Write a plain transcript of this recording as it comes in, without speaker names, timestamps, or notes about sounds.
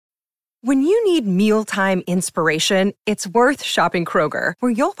When you need mealtime inspiration, it's worth shopping Kroger,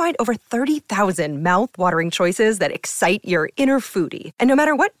 where you'll find over 30,000 mouth-watering choices that excite your inner foodie. And no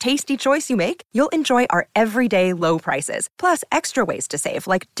matter what tasty choice you make, you'll enjoy our everyday low prices, plus extra ways to save,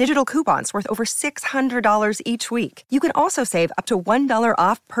 like digital coupons worth over $600 each week. You can also save up to $1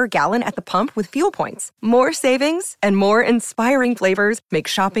 off per gallon at the pump with fuel points. More savings and more inspiring flavors make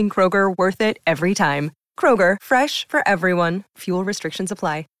shopping Kroger worth it every time. Kroger, fresh for everyone. Fuel restrictions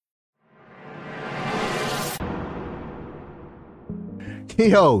apply.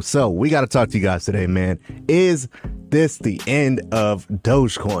 Yo, so we got to talk to you guys today, man. Is this the end of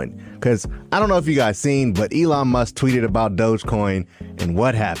Dogecoin? Because I don't know if you guys seen, but Elon Musk tweeted about Dogecoin, and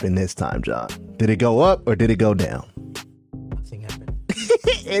what happened this time, John? Did it go up or did it go down? Nothing happened.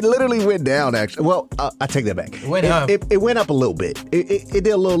 It literally went down, actually. Well, I take that back. It went up. It went up a little bit. It did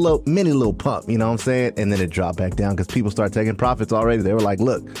a little mini pump, you know what I'm saying? And then it dropped back down because people started taking profits already. They were like,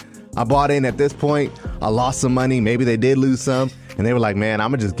 look, I bought in at this point. I lost some money. Maybe they did lose some. And they were like, man,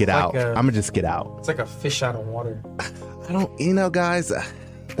 I'm going to just get out. I'm going to just get out. It's like a fish out of water. I don't, guys,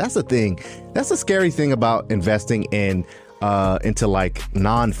 that's the thing. That's the scary thing about investing into like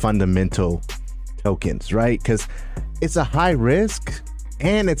non-fundamental tokens, right? Because it's a high risk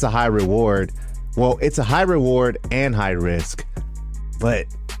and it's a high reward. Well, it's a high reward and high risk. But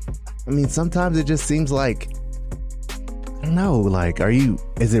I mean, sometimes it just seems like, I don't know, like,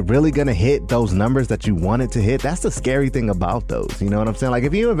 is it really going to hit those numbers that you want it to hit? That's the scary thing about those. You know what I'm saying? Like,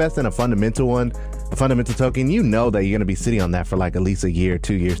 if you invest in a fundamental token, you know that you're going to be sitting on that for like at least a year,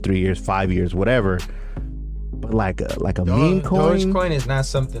 2 years, 3 years, 5 years, whatever. But like a meme coin. Dogecoin is not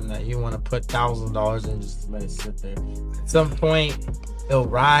something that you want to put $1,000 in and just let it sit there. At some point, it'll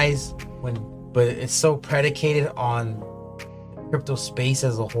rise but it's so predicated on the crypto space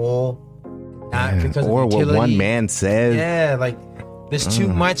as a whole. Not because or of utility. What one man says. Yeah, like there's too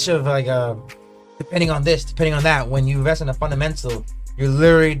much of like depending on this, depending on that. When you invest in a fundamental, you're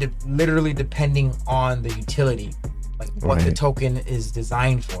literally depending on the utility, like what the token is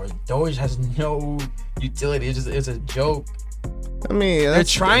designed for. Doge has no utility. It's a joke. I mean, they're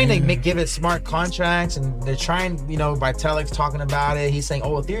trying to give it smart contracts, and they're trying. Vitalik's talking about it. He's saying,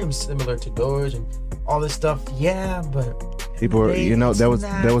 "Oh, Ethereum's similar to Doge and all this stuff." Yeah, but people are, there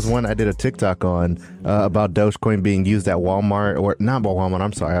was one I did a TikTok on about Dogecoin being used at Walmart, or not Walmart.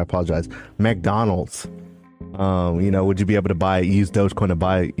 I'm sorry, I apologize. McDonald's. Would you be able to use Dogecoin to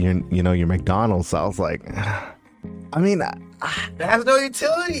buy your McDonald's? So I was like, I mean, it has no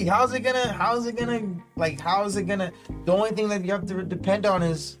utility. How's it gonna? The only thing that you have to depend on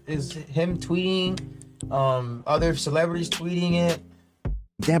is him tweeting, other celebrities tweeting it.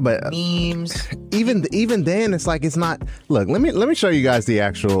 Yeah, but memes. Even then, it's like it's not. Look, let me show you guys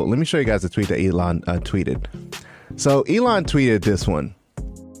Let me show you guys the tweet that Elon tweeted. So Elon tweeted this one.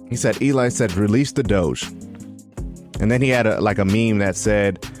 He said, Elon said, "Release the Doge," and then he had a meme that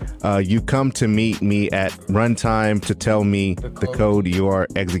said, "You come to meet me at runtime to tell me the code you are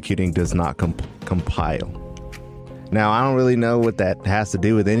executing does not compile." Now, I don't really know what that has to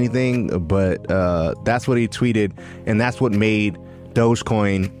do with anything, but that's what he tweeted, and that's what made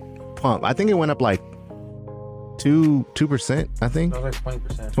Dogecoin pump. I think it went up like 2%. I think like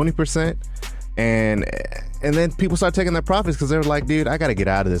 20%. 20%, and then people start taking their profits because they're like, "Dude, I got to get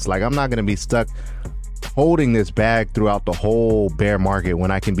out of this. Like, I'm not gonna be stuck holding this bag throughout the whole bear market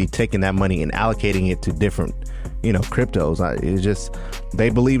when I can be taking that money and allocating it to different, cryptos." It's just they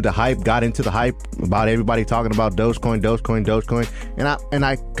believe the hype, got into the hype about everybody talking about Dogecoin, and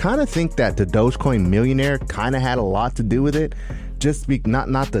I kind of think that the Dogecoin millionaire kind of had a lot to do with it. Just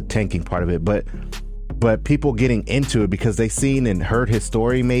not the tanking part of it, but people getting into it because they seen and heard his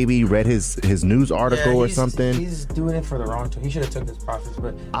story, maybe read his news article or something. He's doing it for the wrong token. He should have took his profits,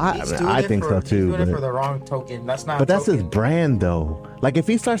 but I think so too. He's doing it for the wrong token. That's not. But that's his brand, though. Like, if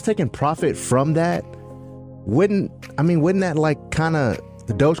he starts taking profit from that, wouldn't that like kind of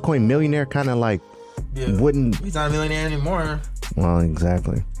the Dogecoin millionaire kind of like wouldn't? He's not a millionaire anymore. Well,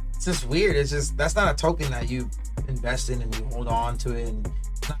 exactly. It's just weird. It's just that's not a token that you invest in and you hold on to it. And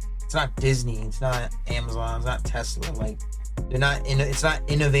it's not Disney. It's not Amazon. It's not Tesla. Like it's not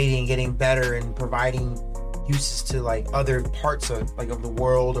innovating, getting better, and providing uses to like other parts of the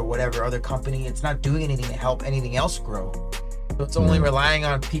world or whatever other company. It's not doing anything to help anything else grow. So it's only relying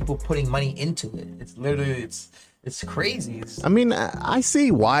on people putting money into it. It's literally it's crazy. I see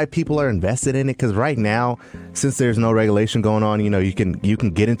why people are invested in it, because right now, since there's no regulation going on, you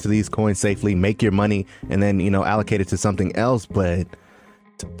can get into these coins safely, make your money, and then allocate it to something else. But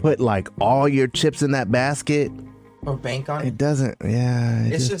to put like all your chips in that basket or bank on it doesn't. Yeah,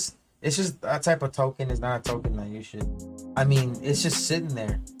 it's just It's just that type of token is not a token that you should. I mean, it's just sitting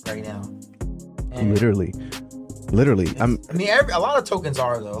there right now. And Literally. I mean, a lot of tokens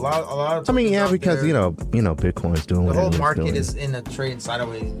are though. A lot of tokens I mean, yeah, out because there. you know, Bitcoin's doing The what whole it's market doing. is in a trade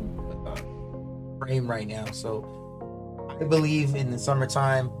sideways frame right now. So I believe in the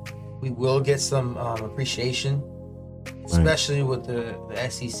summertime we will get some appreciation, especially with the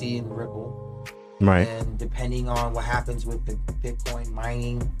SEC and Ripple. Right. And depending on what happens with the Bitcoin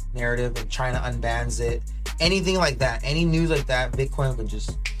mining narrative, if China unbans it, anything like that, any news like that, Bitcoin would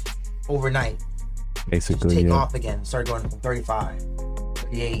just overnight Basically, take yeah. off again, start going from 35,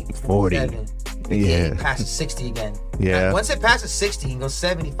 38, 40. 47, Yeah. 58, passes 60 again. Yeah. And once it passes 60 and goes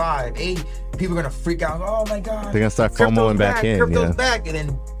 75, 80, people are gonna freak out. Oh my god! They're gonna start crypto's FOMOing back in. Crypto's Yeah. back, and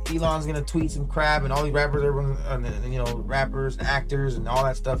then Elon's gonna tweet some crap, and all these rappers, everyone, rappers and actors and all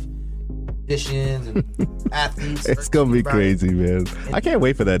that stuff, musicians and athletes. It's gonna be about it. crazy, man. I can't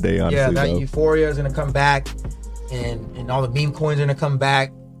wait for that day. Honestly, Yeah, that though. euphoria is gonna come back, and all the meme coins are gonna come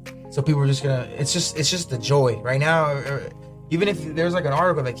back. So people are just gonna. It's just the joy right now. Even if there's like an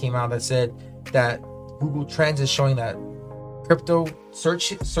article that came out that said that Google Trends is showing that crypto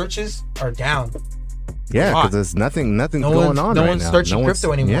searches are down. Yeah, a lot. because there's nothing going on No right one's now. searching No one's-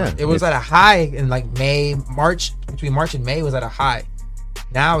 crypto anymore. Yeah, It was it's- at a high in like March between March and May it was at a high.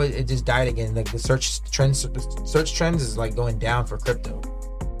 Now it just died again. Like the search trends is like going down for crypto.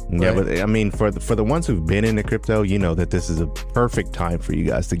 Yeah, Right. but I mean, for the ones who've been into crypto, you know that this is a perfect time for you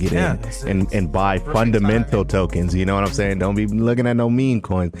guys to get Yeah, in and buy perfect fundamental time. tokens. You know what I'm saying? Don't be looking at no meme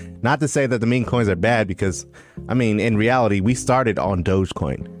coins. Not to say that the meme coins are bad, because I mean, in reality, we started on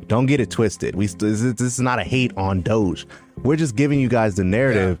Dogecoin. Don't get it twisted. This is not a hate on Doge. We're just giving you guys the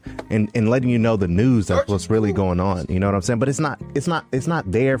narrative and letting you know the news that's what's really going on. You know what I'm saying? But it's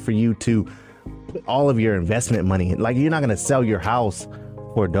not there for you to put all of your investment money in. Like, you're not gonna sell your house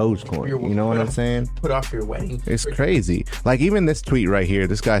for Dogecoin. You know what I'm saying? Put off your wedding. It's crazy. Like, even this tweet right here,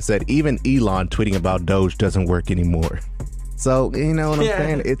 this guy said even Elon tweeting about Doge doesn't work anymore. So, you know what I'm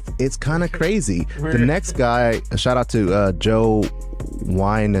saying? It's kind of crazy. The next guy, a shout out to Joe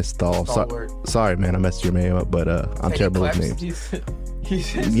Weinesthal. Sorry, man, I messed your name up, but I'm terrible with names.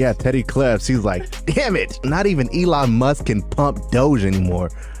 Yeah, Teddy Klebs. He's like, damn it, not even Elon Musk can pump Doge anymore.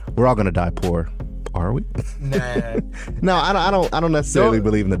 We're all gonna die poor. Are we? Nah. No, I don't necessarily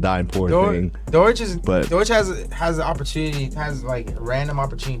believe in the dying poor thing. Doge but has an opportunity, has like a random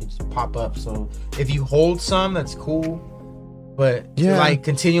opportunity to pop up. So if you hold some, that's cool. But to like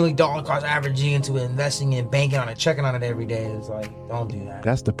continually dollar cost averaging into investing in, banking on it, checking on it every day is like, don't do that.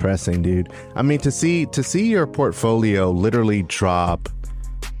 That's depressing, dude. I mean, to see your portfolio literally drop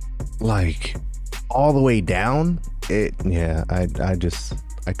like all the way down, I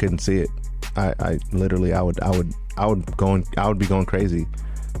couldn't see it. I literally I would be going crazy.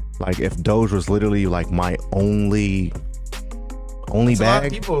 Like, if Doge was literally like my only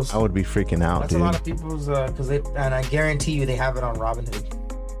bag, I would be freaking out. That's dude. a lot of people's and I guarantee you they have it on Robinhood.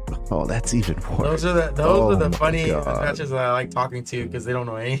 Oh, that's even worse. Those are the my funny God. matches that I like talking to, because they don't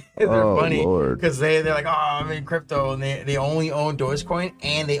know anything. They're funny because they're like, oh, I'm in crypto, and they only own Dogecoin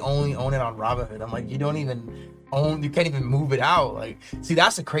and they only own it on Robinhood. I'm like, you can't even move it out. Like, see,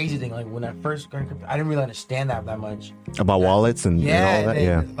 that's the crazy thing. Like, when I first got into crypto, I didn't really understand that much About wallets and all that.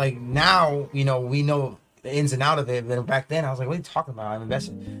 then, like now, we know the ins and out of it. But back then, I was like, what are you talking about? I'm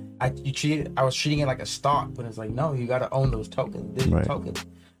investing. I was treating it like a stock, but it's like, no, you got to own those tokens, digital tokens.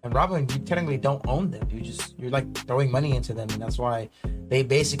 And Robinhood, you technically don't own them. You're like throwing money into them, and that's why they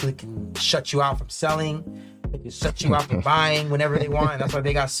basically can shut you out from selling. They can shut you out from buying whenever they want. And that's why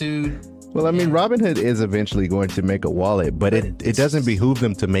they got sued. Well, I mean, Robinhood is eventually going to make a wallet, but it doesn't behoove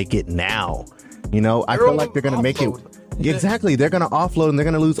them to make it now. You know, I feel like they're going to make it. Exactly. They're going to offload and they're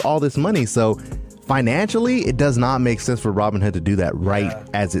going to lose all this money. So financially, it does not make sense for Robinhood to do that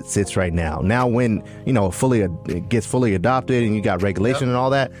as it sits right now. Now, when, it gets fully adopted and you got regulation and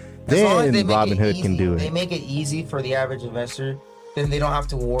all that, then Robinhood can do it. They make it easy for the average investor. Then they don't have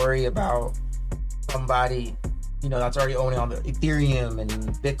to worry about somebody, that's already owning on the Ethereum and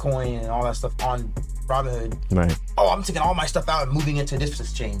Bitcoin and all that stuff on Robinhood. Right. Oh, I'm taking all my stuff out and moving into this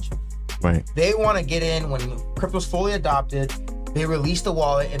exchange. Right. They want to get in when crypto's fully adopted. They release the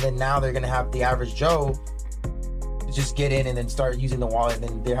wallet, and then now they're going to have the average Joe just get in and then start using the wallet, and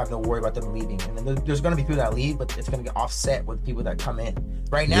then they have to worry about them leaving. And then there's going to be people that leave, but it's going to get offset with people that come in.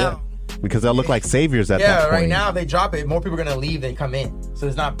 Right now, because they'll look like saviors at that point. Right now, if they drop it, more people are going to leave than come in. So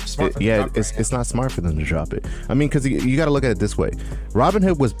it's not smart for them to drop it. It's not smart for them to drop it. I mean, because you got to look at it this way.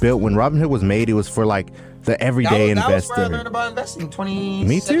 Robinhood was built, when Robinhood was made, it was for like the everyday investor. That was where I learned about investing, 2017.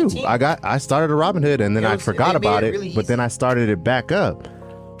 Me too. I started a Robinhood and then I forgot about it, really but then I started it back up.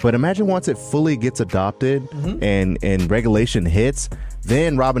 But imagine once it fully gets adopted and regulation hits,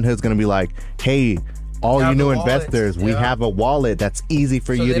 then Robinhood's going to be like, hey, all you new investors, we have a wallet that's easy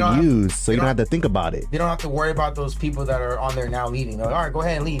for you to use, so you don't have to think about it. They don't have to worry about those people that are on there now leaving. They're like, all right, go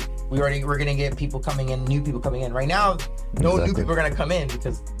ahead and leave. We're going to get people coming in, new people coming in. Right now, no new people are going to come in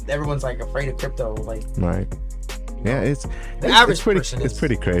because everyone's like afraid of crypto. Like, right. Yeah, it's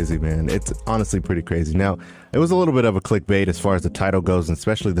pretty crazy, man. It's honestly pretty crazy. Now, it was a little bit of a clickbait as far as the title goes, and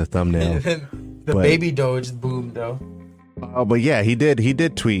especially the thumbnail. the baby Doge boomed though. But yeah, he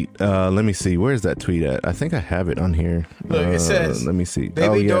did tweet. Let me see. Where's that tweet at? I think I have it on here. Look, it says, let me see.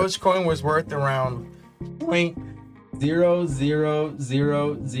 Baby Dogecoin was worth around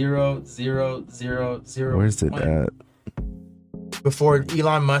 0.0000000. Where's it at? Before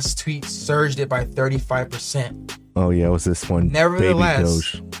Elon Musk's tweet surged it by 35%. Oh yeah, it was this one?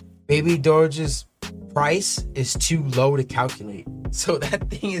 Nevertheless, Baby Doge's price is too low to calculate. So that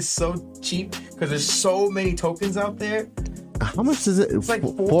thing is so cheap because there's so many tokens out there. How much is it? It's like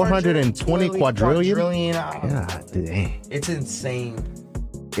 420 quadrillion? God dang. It's insane.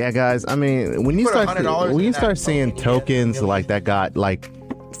 Yeah, guys. I mean, when you start seeing tokens like that got like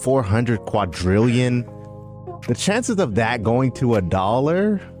 400 quadrillion, the chances of that going to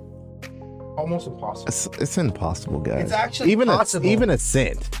 $1, almost impossible. It's impossible, guys. It's actually possible. Even a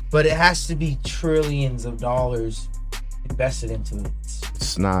cent. But it has to be trillions of dollars invested into it.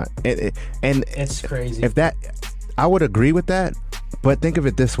 It's not. And it's crazy. I would agree with that. But think of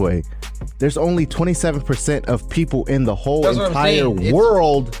it this way: there's only 27% of people in the whole entire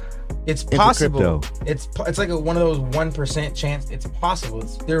world. It's possible. It's like one of those 1% chance. It's possible.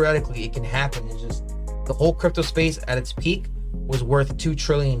 It's theoretically it can happen. It's just the whole crypto space at its peak was worth $2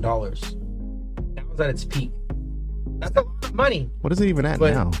 trillion. That was at its peak. That's a lot of money. What is it even at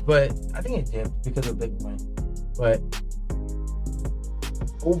now? But I think it dipped because of Bitcoin. But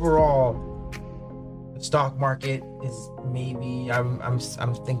overall, the stock market is maybe I'm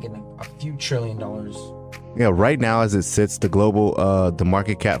thinking a few $1 trillion. Yeah, right now as it sits, the global the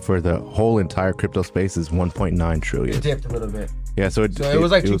market cap for the whole entire crypto space is 1.9 trillion. It dipped a little bit. Yeah, so it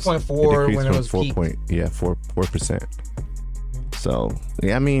was like 2.4 when it was 4 4%. So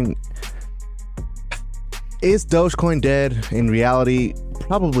yeah, I mean, is Dogecoin dead? In reality,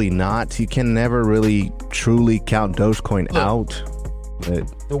 probably not. You can never really truly count Dogecoin out.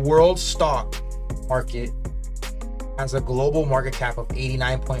 But the world stock market has a global market cap of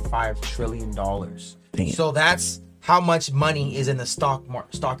 $89.5 trillion. Damn. So that's how much money is in the stock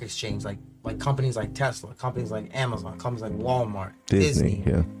exchange, like companies like Tesla, companies like Amazon, companies like Walmart, Disney,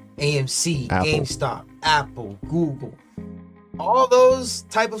 AMC, Apple. GameStop, Apple, Google. All those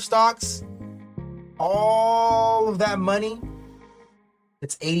type of stocks, all of that money,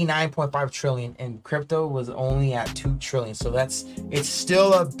 it's 89.5 trillion, and crypto was only at 2 trillion. So it's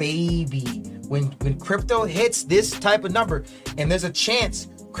still a baby. When crypto hits this type of number, and there's a chance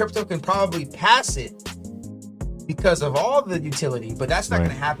crypto can probably pass it because of all the utility, but that's not going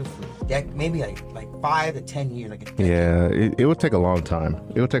to happen for maybe like 5 to 10 years. Yeah, it would take a long time.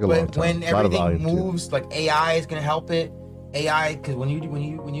 It would take a long time. When everything moves, like AI is going to help it. AI, because when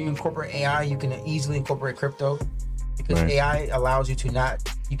you incorporate AI, you can easily incorporate crypto because AI allows you to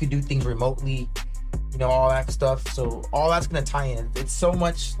you can do things remotely, all that stuff. So all that's going to tie in. It's so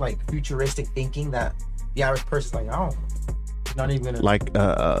much like futuristic thinking that the average person's like, oh, not even gonna. Like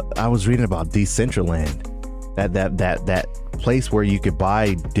I was reading about Decentraland, that place where you could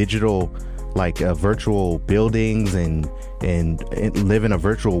buy digital, like virtual buildings and live in a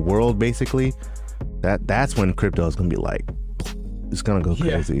virtual world, basically. That's when crypto is gonna be like, it's gonna go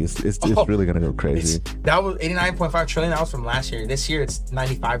crazy. Yeah. It's really gonna go crazy. That was 89.5 trillion. That was from last year. This year it's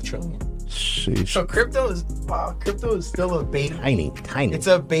 95 trillion. Sheesh. So crypto is still a baby. Tiny. It's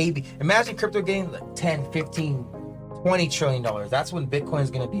a baby. Imagine crypto getting like 10, 15, $20 trillion. That's when Bitcoin is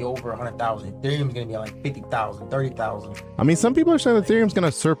going to be over 100,000. Ethereum is going to be like 50,000, 30,000. I mean, some people are saying Ethereum's going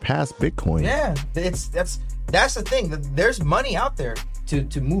to surpass Bitcoin. Yeah, that's the thing. There's money out there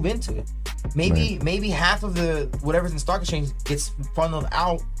to move into it. Maybe half of the whatever's in stock exchange gets funneled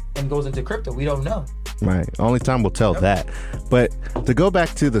out and goes into crypto. We don't know. Right. Only time will tell that. But to go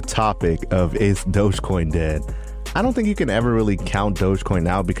back to the topic of is Dogecoin dead? I don't think you can ever really count Dogecoin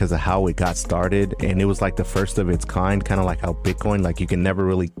out because of how it got started, and it was like the first of its kind, kind of like how Bitcoin, like you can never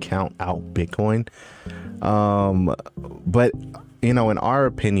really count out Bitcoin. But in our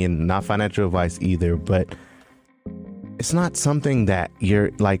opinion, not financial advice either, but it's not something that you're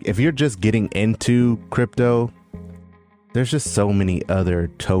like, if you're just getting into crypto, there's just so many other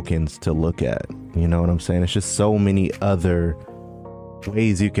tokens to look at. You know what I'm saying? It's just so many other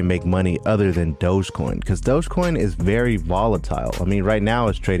ways you can make money other than Dogecoin, because Dogecoin is very volatile. I mean, right now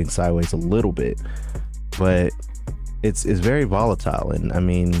it's trading sideways a little bit, but it's very volatile. And I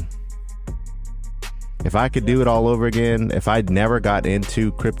mean, if I could do it all over again, if I'd never got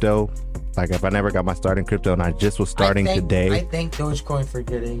into crypto, like if I never got my start in crypto and I just was starting today, I thank Dogecoin for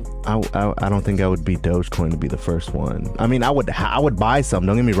getting. I don't think I would be Dogecoin to be the first one. I mean, I would buy some.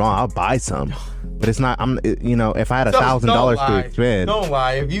 Don't get me wrong, I'll buy some, but it's not. If I had $1,000 to spend, don't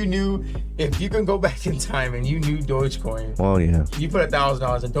lie. If you can go back in time and you knew Dogecoin, well, yeah, you put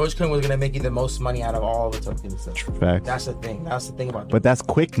 $1,000 and Dogecoin was gonna make you the most money out of all the tokens. Fact. That's the thing. That's the thing about. But that's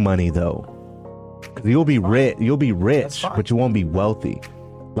quick money though. Because you'll be rich, but you won't be wealthy.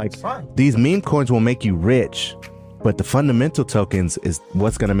 Like these meme coins will make you rich, but the fundamental tokens is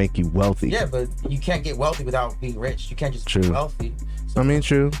what's gonna make you wealthy. Yeah, but you can't get wealthy without being rich. You can't just be wealthy. So I mean,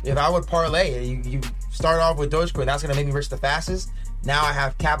 true. If I would parlay, you start off with Dogecoin, that's gonna make me rich the fastest. Now I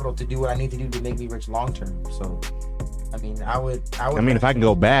have capital to do what I need to do to make me rich long term. So, I mean, I would. I mean, if I can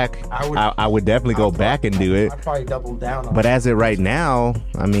go back, I would definitely go back and do it. I'd probably double down on But as it right now,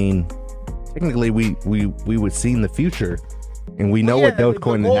 I mean, technically we would see in the future, and we know what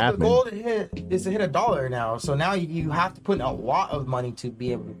Dogecoin is happening. The goal is to hit $1 now. So now you have to put in a lot of money to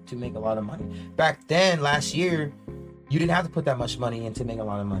be able to make a lot of money. Back then, last year, you didn't have to put that much money in to make a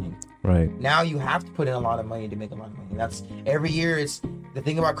lot of money. Right. Now you have to put in a lot of money to make a lot of money. That's every year. It's the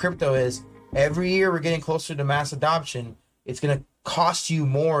thing about crypto is every year we're getting closer to mass adoption. It's gonna cost you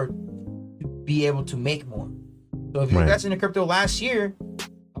more to be able to make more. So if you invested in crypto last year,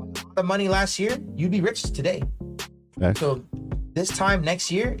 a lot of money last year, you'd be rich today. Okay. So this time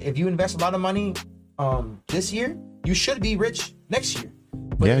next year, if you invest a lot of money this year, you should be rich next year.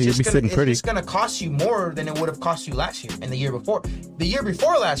 But yeah, you'll be sitting pretty. It's going to cost you more than it would have cost you last year and the year before. The year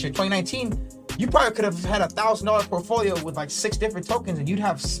before last year, 2019, you probably could have had $1,000 portfolio with like 6 different tokens, and you'd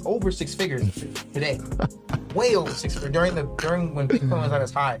have over 6 figures today. Way over 6 figures during when Bitcoin was at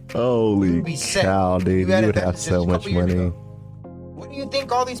its high. Holy cow, dude! You would have so much money. What do you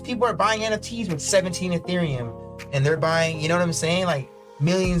think all these people are buying NFTs with 17 Ethereum, and they're buying? You know what I'm saying? Like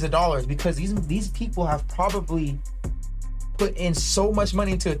millions of dollars, because these people have probably put in so much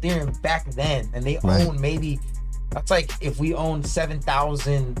money into Ethereum back then, and they own maybe, that's like if we own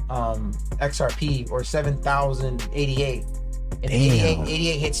 7,000 XRP or 7,088, and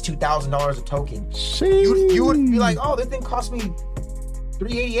 88 hits $2,000 a token. You would be like, oh, this thing cost me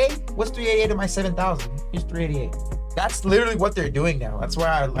 388. What's 388 of my 7,000? Here's 388. That's literally what they're doing now. That's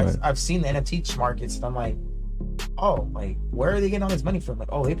why I've seen the NFT markets, and I'm like, oh, like, where are they getting all this money from? Like,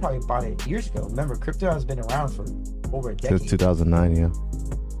 oh, they probably bought it years ago. Remember, crypto has been around for over a decade. Since 2009, yeah.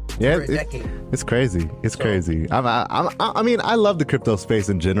 Yeah, it's crazy. It's crazy. I mean, I love the crypto space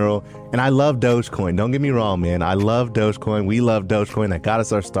in general, and I love Dogecoin. Don't get me wrong, man. I love Dogecoin. We love Dogecoin. That got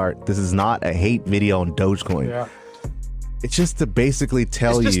us our start. This is not a hate video on Dogecoin. Yeah. It's just to basically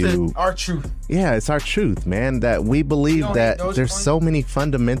tell you our truth. Yeah, it's our truth, man. That we believe that there's so many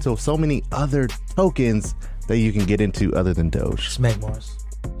fundamental, so many other tokens that you can get into other than Doge. Smegmars.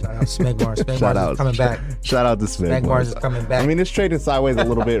 Shout out Smegmars. Smegmars is coming back. Shout out to Smegmars. Smegmars is coming back. I mean, it's trading sideways a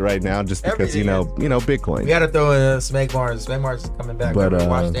little bit right now, just because you know Bitcoin. We got to throw in Smegmars. Smegmars is coming back. But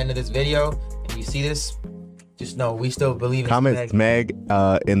watch the end of this video and you see this, just know we still believe in comment Smeg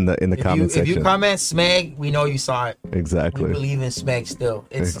in the comment section. If you comment Smeg, we know you saw it. Exactly. We believe in Smeg still.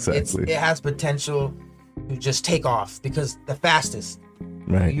 It has potential to just take off because the fastest.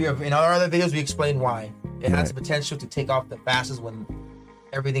 Right. In our other videos, we explain why. It has the potential to take off the fastest when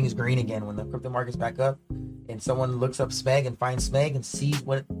everything is green again, when the crypto market's back up, and someone looks up Smeg and finds Smeg and sees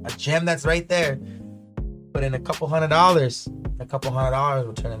what a gem that's right there. Put in a couple $100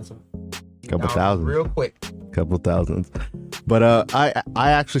 will turn into some couple thousand real quick. Couple thousands. But I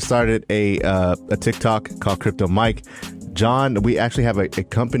actually started a TikTok called Crypto Mike. John, we actually have a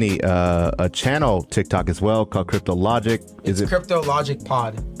company, a channel TikTok as well called Crypto Logic. It's Crypto Logic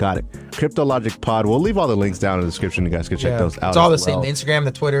Pod. Got it. Crypto Logic Pod. We'll leave all the links down in the description. You guys can check those out. It's all the same. The Instagram,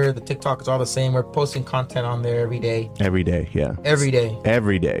 the Twitter, the TikTok, it's all the same. We're posting content on there every day. Every day, yeah. Every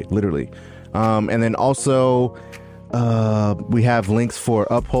day, literally. And then also, we have links for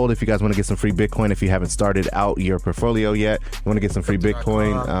Uphold if you guys want to get some free Bitcoin. If you haven't started out your portfolio yet, you want to get some free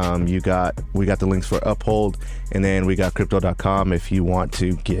Bitcoin. We got the links for Uphold, and then we got Crypto.com if you want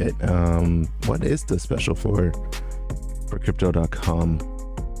to get what is the special for Crypto.com?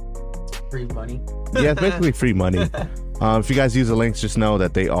 Free money. Yeah, it's basically free money. If you guys use the links, just know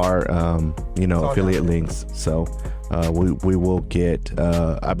that they are affiliate links. So we will get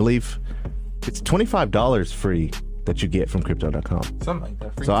I believe it's $25 free that you get from Crypto.com. Something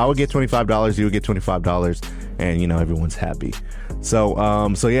like that. So I would get $25, you would get $25, and everyone's happy. So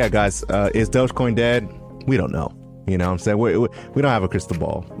yeah, guys, is Dogecoin dead? We don't know. You know what I'm saying? We don't have a crystal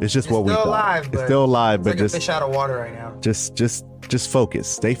ball. It's just what we thought. It's still alive, but like just a fish out of water right now. Just focus.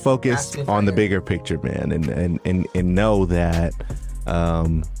 Stay focused on the bigger picture, man, and know that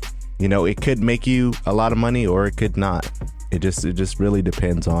it could make you a lot of money or it could not. It just really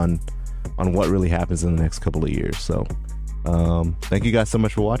depends on what really happens in the next couple of years. So thank you guys so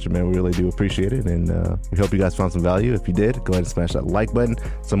much for watching, man. We really do appreciate it, and we hope you guys found some value. If you did, go ahead and smash that like button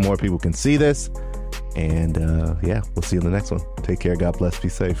so more people can see this. And yeah, we'll see you in the next one. Take care. God bless. Be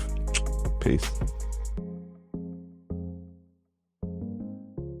safe. Peace.